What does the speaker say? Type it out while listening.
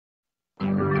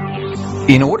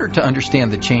In order to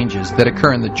understand the changes that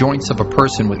occur in the joints of a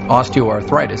person with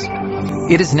osteoarthritis,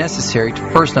 it is necessary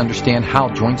to first understand how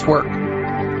joints work.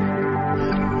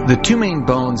 The two main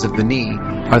bones of the knee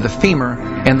are the femur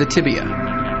and the tibia.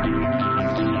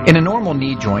 In a normal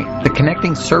knee joint, the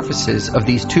connecting surfaces of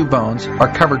these two bones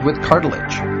are covered with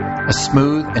cartilage, a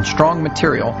smooth and strong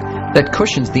material that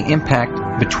cushions the impact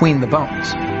between the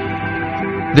bones.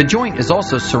 The joint is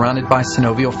also surrounded by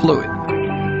synovial fluid,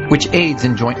 which aids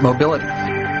in joint mobility.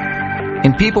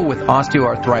 In people with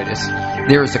osteoarthritis,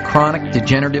 there is a chronic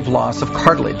degenerative loss of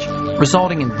cartilage,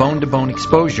 resulting in bone-to-bone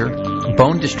exposure,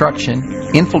 bone destruction,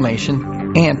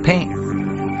 inflammation, and pain.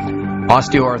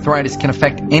 Osteoarthritis can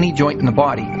affect any joint in the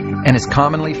body and is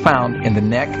commonly found in the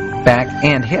neck, back,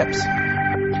 and hips.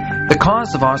 The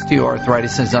cause of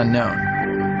osteoarthritis is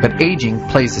unknown, but aging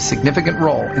plays a significant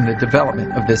role in the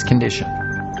development of this condition.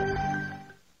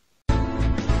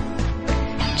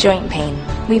 Joint pain.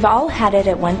 We've all had it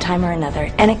at one time or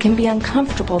another, and it can be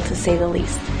uncomfortable to say the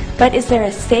least. But is there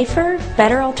a safer,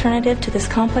 better alternative to this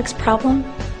complex problem?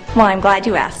 Well, I'm glad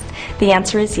you asked. The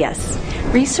answer is yes.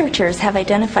 Researchers have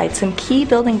identified some key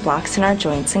building blocks in our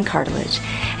joints and cartilage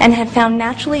and have found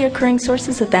naturally occurring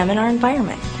sources of them in our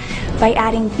environment. By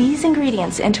adding these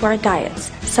ingredients into our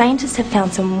diets, scientists have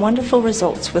found some wonderful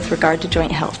results with regard to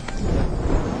joint health.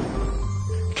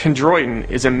 Chondroitin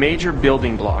is a major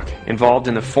building block involved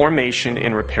in the formation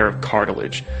and repair of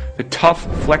cartilage, the tough,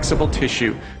 flexible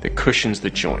tissue that cushions the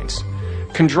joints.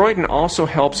 Chondroitin also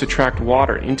helps attract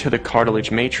water into the cartilage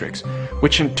matrix,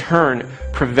 which in turn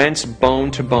prevents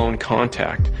bone-to-bone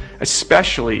contact,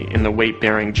 especially in the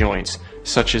weight-bearing joints,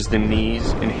 such as the knees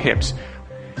and hips.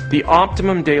 The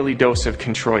optimum daily dose of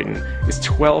chondroitin is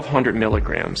 1,200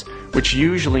 milligrams, which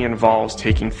usually involves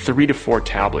taking 3 to 4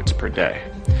 tablets per day.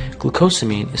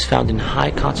 Glucosamine is found in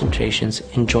high concentrations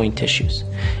in joint tissues.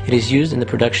 It is used in the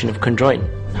production of chondroitin.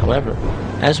 However,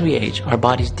 as we age, our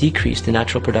bodies decrease the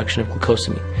natural production of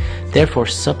glucosamine. Therefore,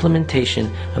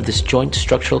 supplementation of this joint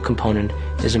structural component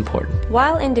is important.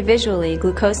 While individually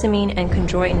glucosamine and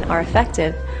chondroitin are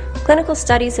effective, clinical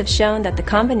studies have shown that the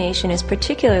combination is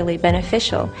particularly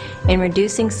beneficial in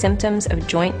reducing symptoms of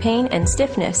joint pain and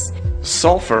stiffness.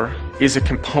 Sulfur is a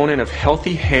component of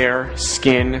healthy hair,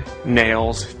 skin,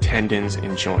 nails, tendons,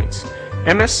 and joints.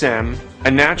 MSM,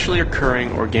 a naturally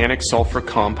occurring organic sulfur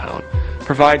compound,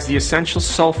 provides the essential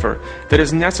sulfur that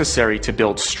is necessary to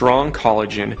build strong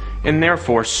collagen and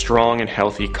therefore strong and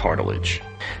healthy cartilage.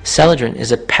 Celadrin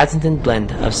is a patented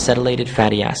blend of cetylated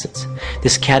fatty acids.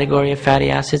 This category of fatty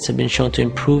acids have been shown to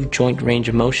improve joint range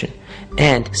of motion,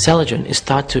 and celadrin is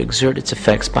thought to exert its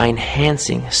effects by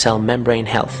enhancing cell membrane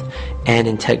health and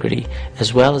integrity,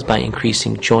 as well as by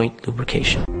increasing joint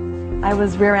lubrication. I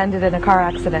was rear-ended in a car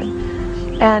accident,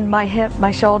 and my hip,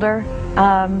 my shoulder,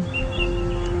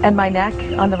 and my neck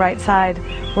on the right side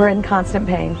were in constant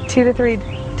pain. 2 to 3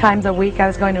 times a week I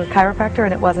was going to a chiropractor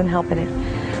and it wasn't helping it.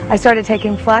 I started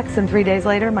taking Flex and 3 days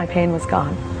later my pain was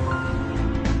gone.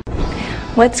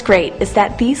 What's great is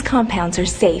that these compounds are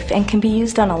safe and can be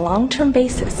used on a long-term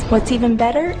basis. What's even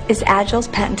better is Agile's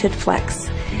patented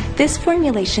Flex. This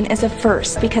formulation is a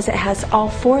first because it has all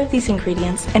 4 of these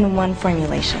ingredients in one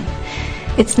formulation.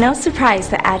 It's no surprise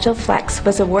that Agile Flex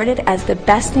was awarded as the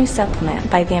best new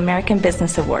supplement by the American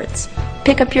Business Awards.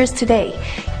 Pick up yours today.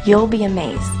 You'll be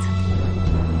amazed.